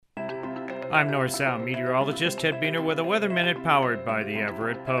I'm North Sound meteorologist Ted Beener with a Weather Minute powered by the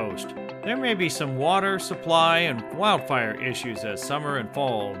Everett Post. There may be some water, supply, and wildfire issues as summer and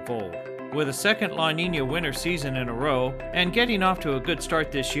fall unfold. With a second La Nina winter season in a row and getting off to a good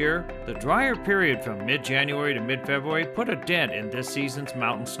start this year, the drier period from mid-January to mid-February put a dent in this season's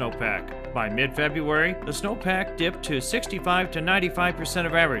mountain snowpack. By mid-February, the snowpack dipped to 65 to 95%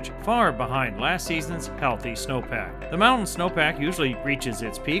 of average, far behind last season's healthy snowpack. The mountain snowpack usually reaches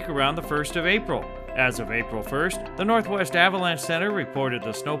its peak around the 1st of April. As of April 1st, the Northwest Avalanche Center reported the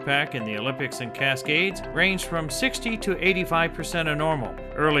snowpack in the Olympics and Cascades ranged from 60 to 85% of normal.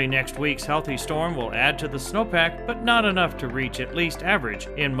 Early next week's healthy storm will add to the snowpack, but not enough to reach at least average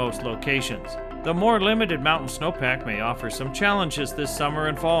in most locations. The more limited mountain snowpack may offer some challenges this summer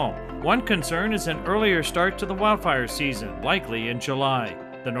and fall. One concern is an earlier start to the wildfire season, likely in July.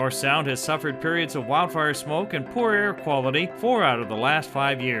 The North Sound has suffered periods of wildfire smoke and poor air quality 4 out of the last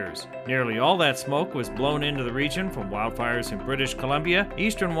 5 years. Nearly all that smoke was blown into the region from wildfires in British Columbia,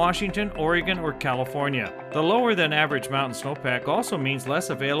 eastern Washington, Oregon, or California. The lower than average mountain snowpack also means less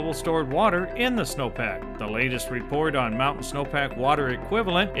available stored water in the snowpack. The latest report on mountain snowpack water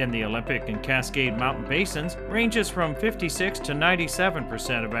equivalent in the Olympic and Cascade Mountain basins ranges from 56 to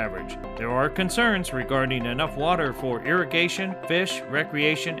 97% of average. There are concerns regarding enough water for irrigation, fish,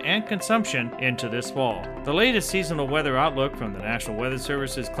 recreation, and consumption into this fall. The latest seasonal weather outlook from the National Weather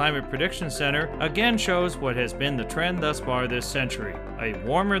Service's Climate Prediction Center again shows what has been the trend thus far this century, a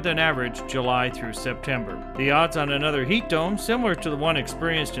warmer than average July through September. The odds on another heat dome similar to the one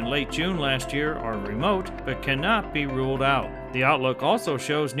experienced in late June last year are remote but cannot be ruled out. The outlook also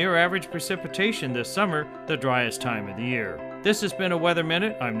shows near average precipitation this summer, the driest time of the year. This has been a Weather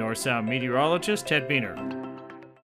Minute. I'm North Sound meteorologist Ted Beener.